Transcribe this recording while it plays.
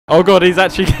Oh god, he's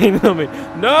actually gaining on me.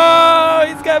 No,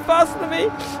 he's getting faster than me.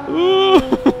 Ooh.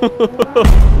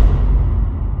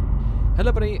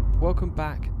 Hello buddy, welcome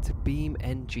back to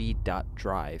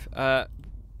BeamNG.Drive.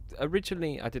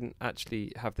 Originally I didn't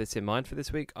actually have this in mind for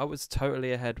this week. I was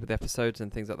totally ahead with episodes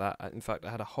and things like that. In fact,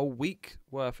 I had a whole week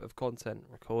worth of content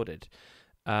recorded.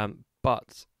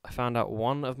 But I found out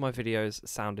one of my videos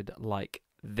sounded like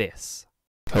this.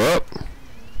 Hello?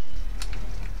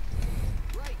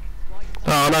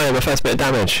 Oh no, my first bit of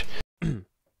damage.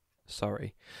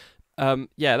 Sorry.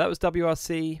 Yeah, that was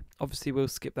WRC. Obviously, we'll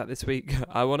skip that this week.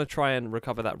 I want to try and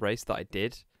recover that race that I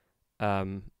did.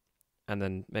 And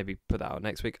then maybe put that out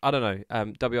next week. I don't know.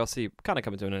 WRC kind of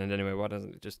coming to an end anyway. Why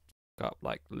doesn't it just go up,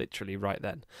 like, literally right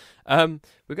then?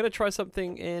 We're going to try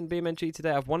something in BeamNG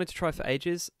today I've wanted to try for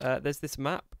ages. There's this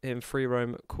map in free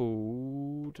roam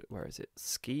called... Where is it?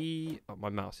 Ski... Oh, my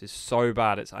mouse is so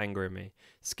bad, it's angering me.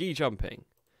 Ski jumping.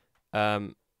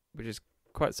 Which is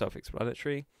quite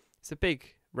self-explanatory. It's a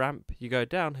big ramp. You go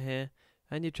down here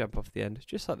and you jump off the end,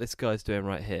 just like this guy's doing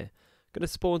right here. Gonna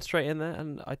spawn straight in there,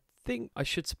 and I think I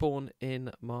should spawn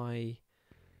in my...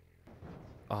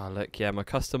 Oh, look, yeah, my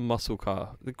custom muscle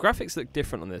car. The graphics look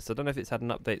different on this. I don't know if it's had an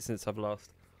update since I've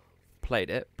last played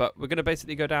it, but we're gonna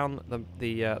basically go down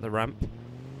the ramp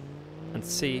and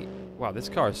see... Wow, this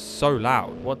car is so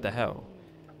loud. What the hell?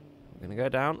 We're gonna go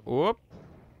down. Whoop.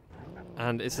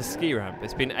 And it's a ski ramp.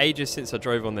 It's been ages since I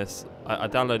drove on this. I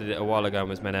downloaded it a while ago and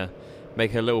was meant to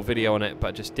make a little video on it,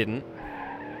 but just didn't.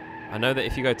 I know that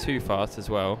if you go too fast as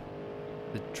well,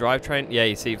 the drivetrain, yeah,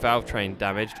 you see valve train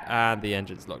damaged and the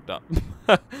engine's locked up.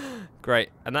 Great.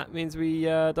 And that means we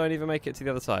don't even make it to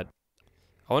the other side.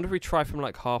 I wonder if we try from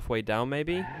like halfway down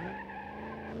maybe.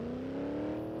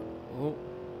 Oh,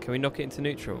 can we knock it into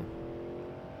neutral?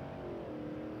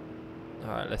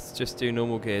 Alright, let's just do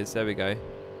normal gears. There we go.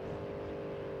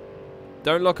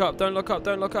 Don't lock up, don't lock up,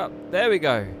 don't lock up. There we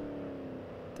go.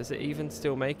 Does it even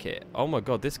still make it? Oh my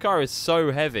god, this car is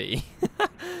so heavy.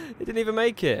 It didn't even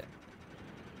make it.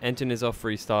 Engine is off,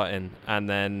 restarting. And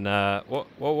then, what?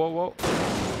 Oh,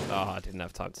 I didn't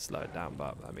have time to slow it down,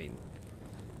 but, I mean...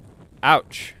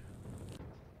 Ouch.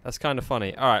 That's kind of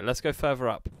funny. Alright, let's go further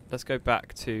up. Let's go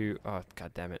back to... Oh,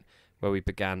 god damn it. Where we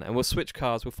began. And we'll switch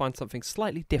cars. We'll find something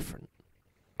slightly different.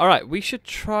 Alright, we should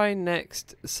try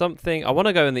next something... I want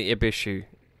to go in the Ibishu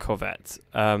Corvette.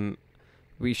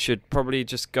 We should probably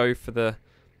just go for the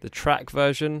track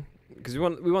version, because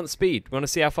we want speed. We want to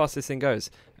see how fast this thing goes.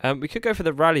 We could go for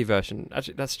the rally version.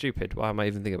 Actually, that's stupid. Why am I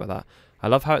even thinking about that? I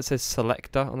love how it says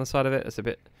selector on the side of it. It's a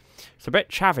bit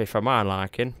chavvy for my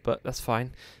liking, but that's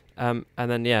fine. And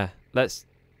then yeah, let's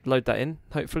load that in.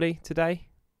 Hopefully today.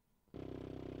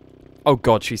 Oh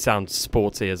god, she sounds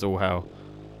sporty as all hell.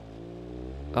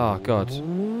 Oh god.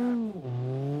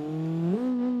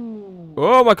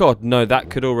 Oh my god, no, that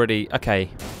could already... Okay.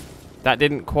 That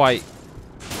didn't quite...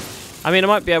 I mean, I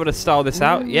might be able to style this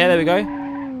out. Yeah, there we go.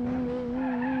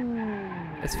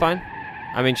 It's fine.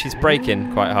 I mean, she's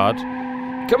braking quite hard.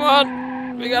 Come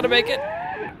on! We gotta make it!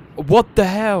 What the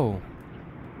hell?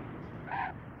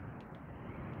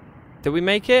 Did we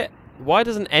make it? Why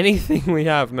doesn't anything we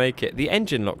have make it? The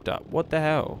engine locked up. What the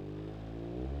hell?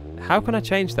 How can I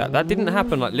change that? That didn't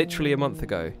happen like literally a month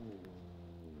ago.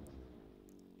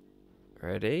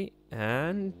 Ready?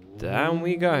 And down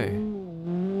we go.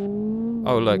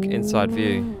 Oh look, inside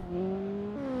view.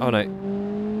 Oh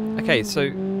no. Okay,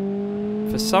 so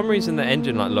for some reason the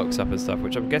engine like locks up and stuff,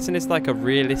 which I'm guessing is like a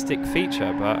realistic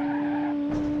feature, but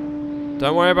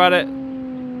don't worry about it.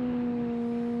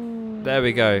 There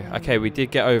we go. Okay, we did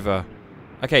get over.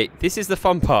 Okay, this is the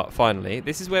fun part finally.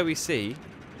 This is where we see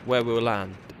where we'll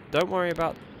land. Don't worry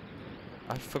about...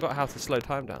 I forgot how to slow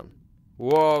time down.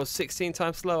 Whoa, 16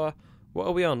 times slower. What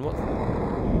are we on?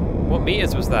 What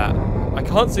meters was that? I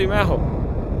can't zoom out.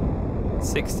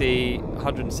 60,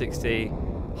 160,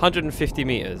 150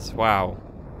 meters. Wow.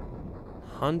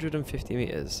 150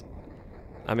 meters.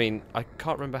 I mean, I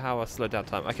can't remember how I slowed down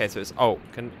time. Okay, so it's... Oh,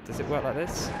 does it work like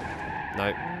this?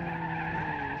 No.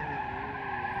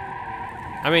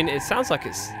 I mean, it sounds like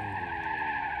it's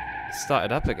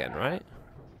started up again, right?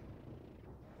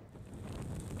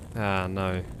 Ah,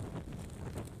 no.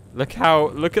 Look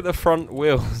at the front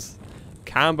wheels.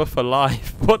 Camber for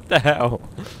life. What the hell?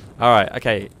 Alright,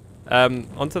 okay.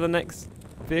 On to the next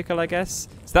vehicle, I guess.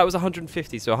 So that was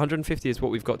 150, so 150 is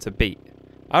what we've got to beat.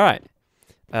 Alright.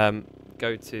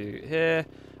 Go to here.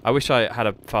 I wish I had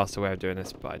a faster way of doing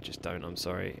this, but I just don't, I'm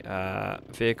sorry.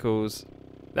 Vehicles.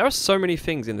 There are so many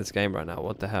things in this game right now,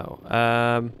 what the hell?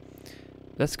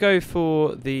 Let's go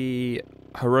for the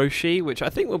Hiroshi, which I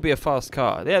think will be a fast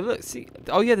car. Yeah, look, see.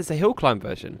 Oh yeah, there's a hill climb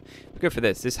version. We go for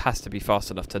this. This has to be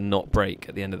fast enough to not break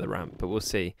at the end of the ramp, but we'll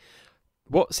see.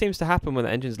 What seems to happen when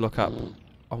the engines lock up?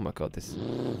 Oh my god, this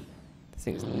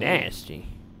thing's nasty.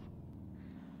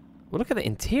 Well, look at the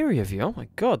interior view. Oh my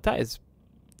god, that is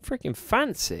freaking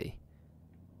fancy.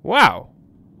 Wow.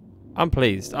 I'm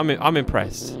pleased. I'm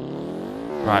impressed.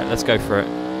 Right, let's go for it.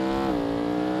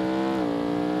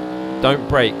 Don't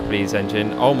break, please,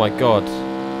 engine. Oh my god.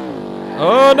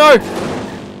 Oh no!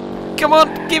 Come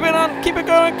on, keep it on, keep it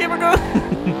going, keep it going.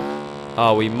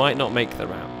 Oh, we might not make the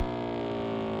ramp.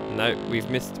 No, we've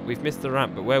missed the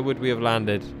ramp. But where would we have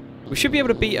landed? We should be able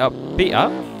to beat up.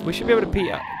 We should be able to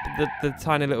beat up the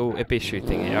tiny little Ibishu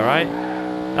thingy. All right.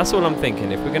 That's all I'm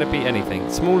thinking. If we're going to beat anything,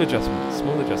 small adjustments,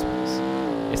 small adjustments.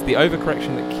 It's the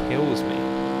overcorrection that kills me.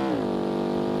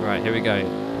 All right, here we go.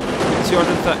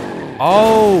 230.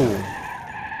 Oh,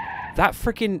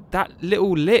 that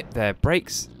little lip there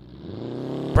breaks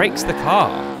the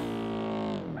car.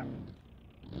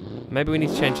 Maybe we need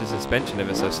to change the suspension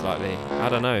ever so slightly. I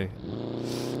don't know.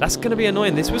 That's going to be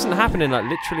annoying. This wasn't happening like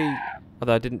literally...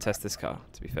 Although I didn't test this car,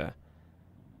 to be fair.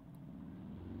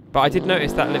 But I did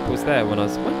notice that lip was there when I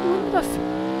was... When did I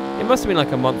it must have been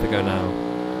like a month ago now.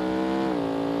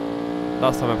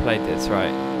 Last time I played this,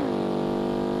 right.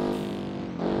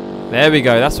 There we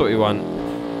go. That's what we want.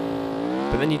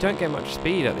 But then you don't get much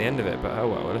speed at the end of it. But oh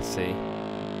well, let's see.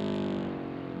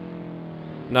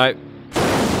 No.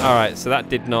 Alright, so that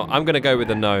did not... I'm going to go with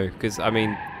a no, because, I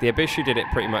mean, the Ibishu did it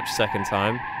pretty much second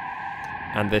time,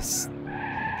 and this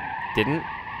didn't,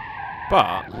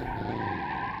 but...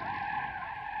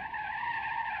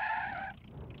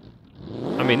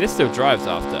 I mean, this still drives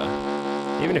after,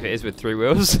 even if it is with 3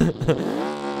 wheels.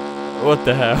 What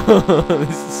the hell?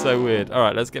 This is so weird.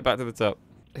 Alright, let's get back to the top.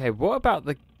 Okay, what about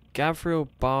the Gavril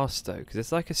Barstow? Because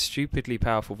it's like a stupidly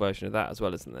powerful version of that as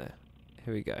well, isn't there?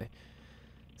 Here we go.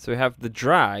 So we have the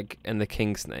drag and the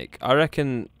king snake. I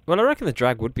reckon the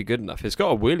drag would be good enough. It's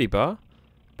got a wheelie bar,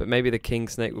 but maybe the king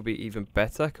snake will be even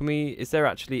better. Can we? Is there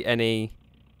actually any?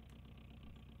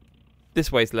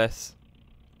 This weighs less.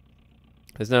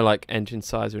 There's no like engine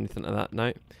size or anything like that.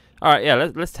 No. All right, yeah.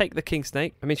 Let's take the king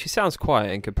snake. I mean, she sounds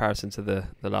quiet in comparison to the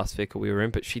last vehicle we were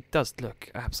in, but she does look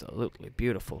absolutely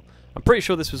beautiful. I'm pretty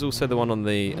sure this was also the one on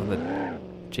the.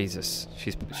 Jesus,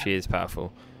 she is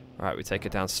powerful. All right, we take her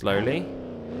down slowly.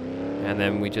 And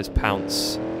then we just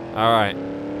pounce. Alright.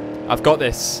 I've got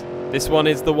this. This one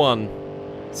is the one.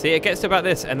 See, it gets to about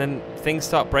this, and then things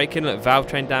start breaking. Look, valve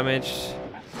train damage.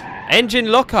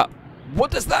 Engine lockup. What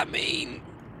does that mean?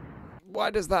 Why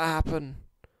does that happen?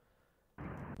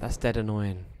 That's dead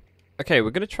annoying. Okay, we're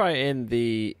going to try it in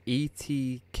the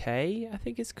ETK, I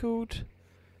think it's called.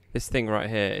 This thing right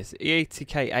here. It's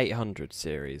ETK 800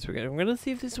 series. We're going to see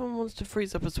if this one wants to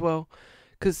freeze up as well.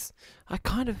 Because I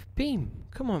kind of... Beam,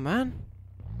 come on, man.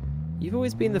 You've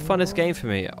always been the funnest game for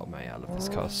me. Oh, mate, I love this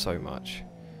car so much.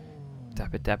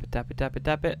 Dap it, dap it, dap it, dap it,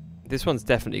 dap it. This one's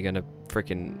definitely going to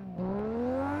freaking...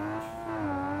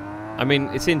 I mean,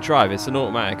 it's in drive. It's an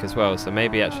automatic as well, so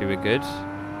maybe actually we're good.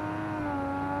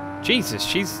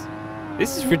 Jesus,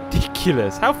 this is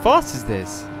ridiculous. How fast is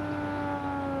this?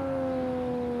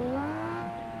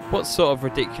 What sort of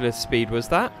ridiculous speed was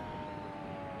that?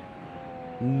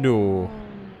 No.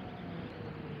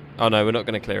 Oh no, we're not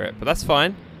going to clear it, but that's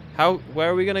fine. Where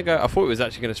are we going to go? I thought it was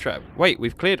actually going to strap. Wait,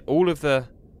 we've cleared all of the...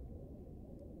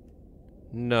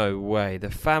 No way. The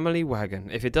family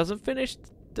wagon. If it doesn't finish,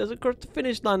 doesn't cross the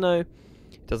finish line, no.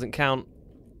 It doesn't count.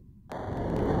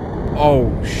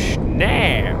 Oh,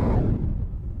 snap.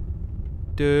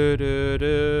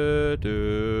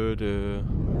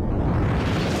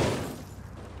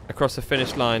 Across the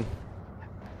finish line.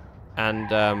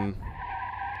 And,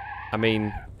 I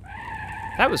mean...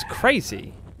 That was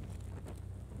crazy.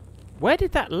 Where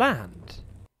did that land?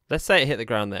 Let's say it hit the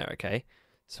ground there, okay?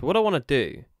 So what I want to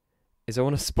do is I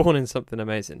want to spawn in something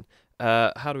amazing.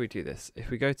 How do we do this? If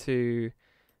we go to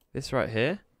this right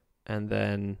here, and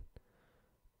then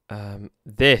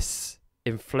this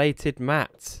inflated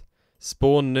mat,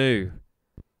 spawn new.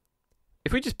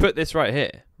 If we just put this right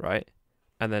here, right,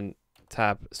 and then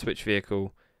tab, switch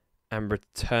vehicle, and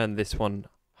return this one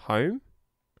home.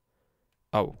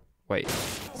 Oh. Wait,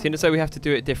 seeing as though we have to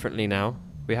do it differently now.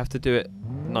 We have to do it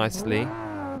nicely.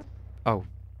 Oh,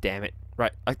 damn it.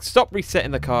 Right, stop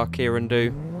resetting the car, Kieran,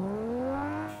 do.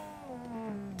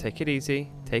 Take it easy.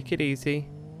 Take it easy.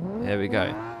 There we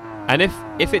go. And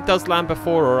if it does land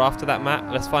before or after that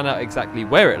map, let's find out exactly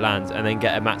where it lands and then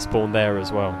get a map spawn there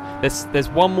as well. There's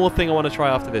one more thing I want to try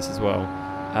after this as well.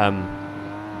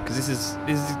 Because this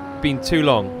has been too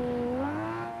long.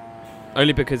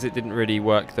 Only because it didn't really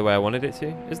work the way I wanted it to.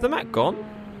 Is the map gone?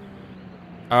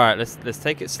 Alright, let's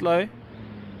take it slow.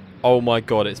 Oh my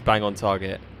god, it's bang on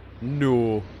target.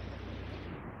 No.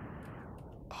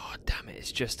 Oh, damn it,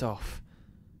 it's just off.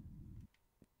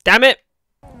 Damn it!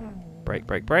 Brake,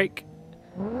 brake, brake.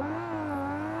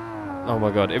 Oh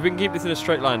my god, if we can keep this in a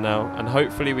straight line now, and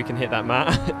hopefully we can hit that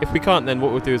mat. If we can't, then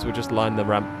what we'll do is we'll just line the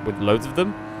ramp with loads of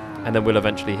them, and then we'll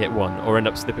eventually hit one, or end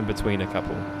up slipping between a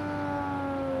couple.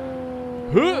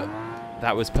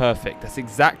 That was perfect. That's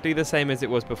exactly the same as it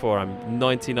was before, I'm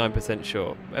 99%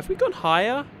 sure. Have we gone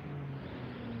higher?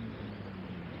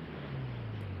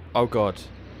 Oh god.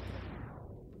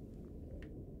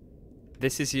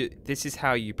 This is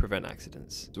how you prevent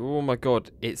accidents. Oh my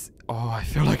god, oh, I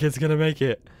feel like it's gonna make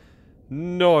it.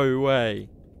 No way.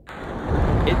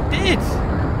 It did!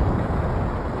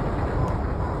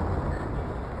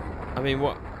 I mean,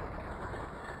 what?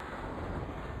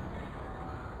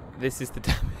 This is the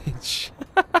damage.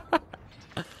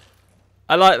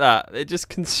 I like that. It just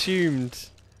consumed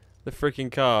the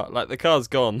freaking car. Like, the car's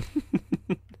gone.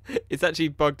 It's actually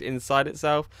bugged inside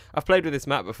itself. I've played with this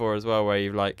map before as well, where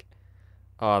you've like...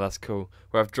 Oh, that's cool.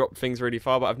 Where I've dropped things really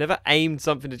far, but I've never aimed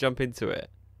something to jump into it.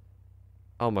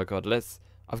 Oh my god,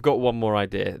 I've got one more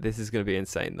idea. This is going to be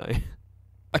insane though.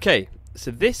 Okay,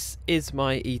 so this is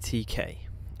my ETK.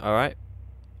 Alright?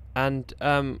 And,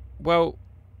 well...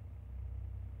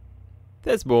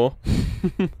 There's more.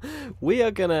 We are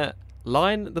going to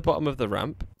line the bottom of the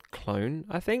ramp. Clone,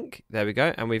 I think. There we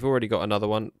go. And we've already got another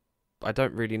one. I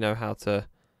don't really know how to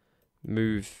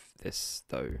move this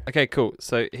though. Okay, cool.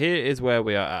 So here is where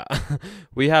we are at.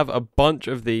 We have a bunch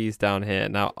of these down here.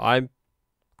 Now I'm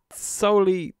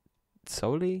solely,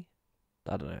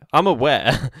 I don't know. I'm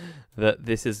aware that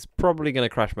this is probably going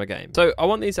to crash my game. So I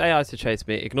want these AIs to chase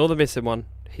me. Ignore the missing one.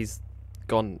 He's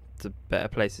gone to better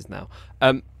places now.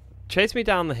 Chase me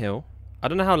down the hill. I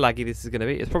don't know how laggy this is going to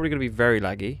be. It's probably going to be very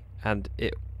laggy. And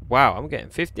wow, I'm getting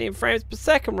 15 frames per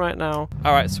second right now.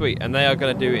 All right, sweet. And they are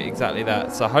going to do exactly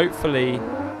that. So hopefully,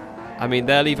 I mean,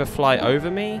 they'll either fly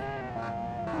over me.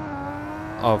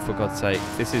 Oh, for God's sake.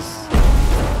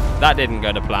 That didn't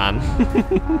go to plan.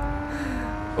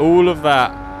 All of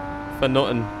that for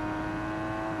nothing.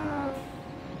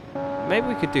 Maybe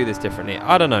we could do this differently.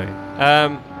 I don't know.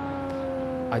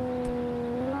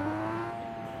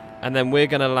 And then we're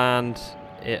going to land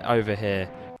it over here.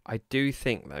 I do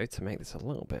think, though, to make this a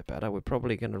little bit better, we're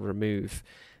probably going to remove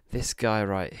this guy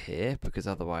right here, because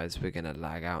otherwise we're going to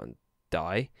lag out and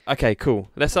die. Okay,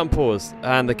 cool. Let's unpause.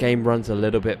 And the game runs a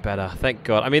little bit better. Thank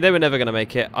God. I mean, they were never going to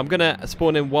make it. I'm going to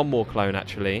spawn in one more clone,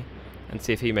 actually, and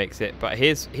see if he makes it. But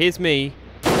here's me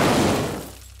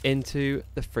into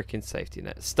the freaking safety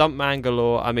net. Stuntman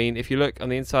galore. I mean, if you look on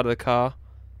the inside of the car,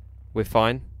 we're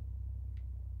fine.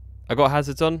 I got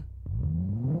hazards on.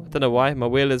 I don't know why. My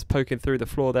wheel is poking through the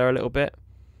floor there a little bit.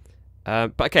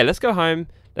 But okay, let's go home.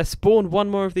 Let's spawn one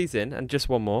more of these in, and just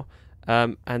one more.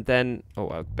 And then... Oh,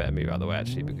 I better move out of the way,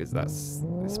 actually, because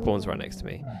it spawns right next to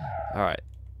me. Alright.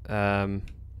 How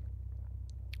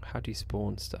do you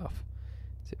spawn stuff?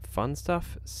 Is it fun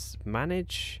stuff?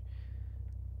 Manage?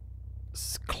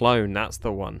 Clone, that's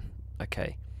the one.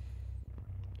 Okay.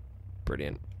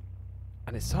 Brilliant.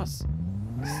 And it starts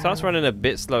running a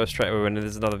bit slower straight away when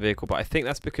there's another vehicle, but I think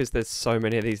that's because there's so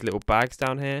many of these little bags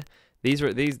down here. These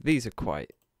are quite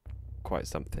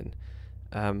something.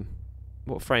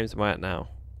 What frames am I at now?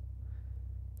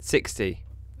 60.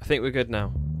 I think we're good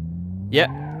now. Yep.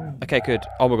 Okay, good.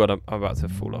 Oh my god, I'm about to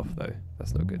fall off though.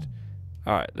 That's not good.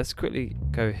 Alright, let's quickly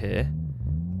go here.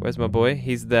 Where's my boy?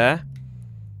 He's there.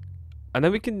 And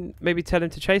then we can maybe tell him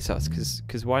to chase us,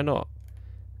 because why not?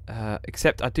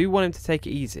 Except I do want him to take it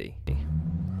easy.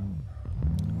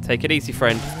 Take it easy,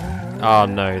 friend. Oh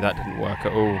no, that didn't work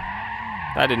at all.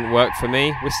 That didn't work for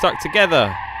me. We're stuck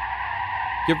together.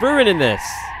 You're ruining this.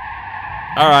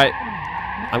 Alright.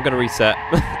 I'm going to reset.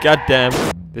 God damn.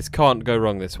 This can't go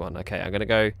wrong, this one. Okay, I'm going to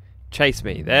go chase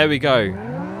me. There we go.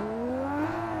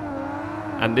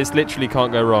 And this literally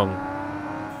can't go wrong.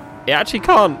 It actually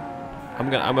can't. I'm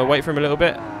gonna wait for him a little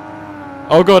bit.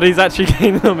 Oh god, he's actually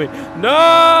gaining on me.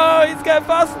 No, he's going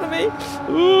faster than me.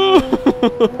 Ooh.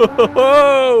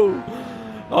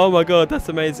 Oh my god, that's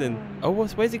amazing. Oh,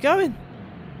 where's he going?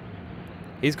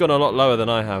 He's gone a lot lower than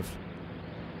I have.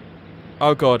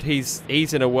 Oh god, he's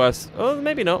in a worse... Oh,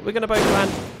 maybe not. We're gonna both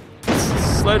land.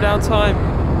 Slow down time.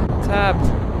 Tab.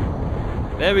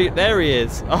 There he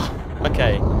is. Oh,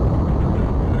 okay.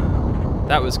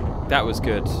 That was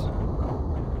good.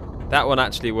 That one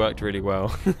actually worked really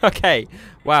well. Okay,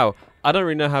 wow. I don't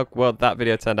really know how well that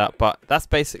video turned out, but that's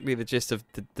basically the gist of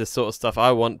the sort of stuff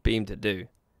I want Beam to do.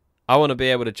 I want to be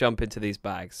able to jump into these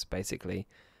bags, basically.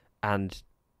 And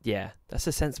yeah, that's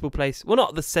a sensible place. Well,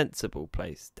 not the sensible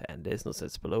place to end it. It's not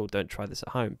sensible at all. Don't try this at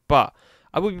home. But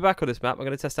I will be back on this map. I'm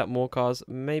going to test out more cars,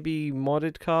 maybe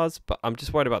modded cars. But I'm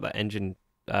just worried about that engine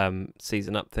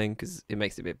season up thing because it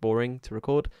makes it a bit boring to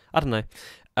record. I don't know.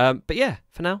 But yeah,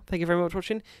 for now, thank you very much for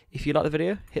watching. If you like the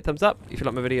video, hit thumbs up. If you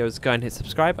like my videos, go and hit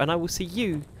subscribe. And I will see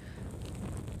you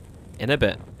in a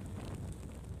bit.